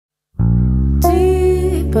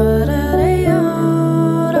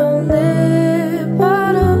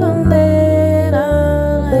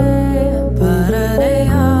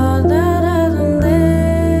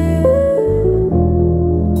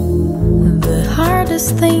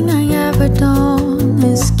Best thing I ever done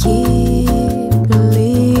is keep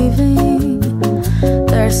believing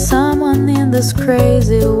there's someone in this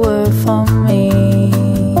crazy world for me.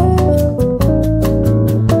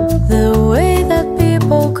 The way that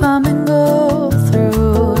people come and go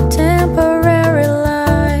through temporary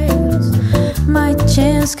lives, my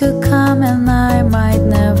chance could come and I might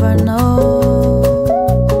never know.To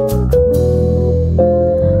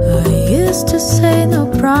say no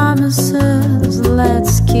promises,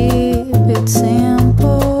 let's keep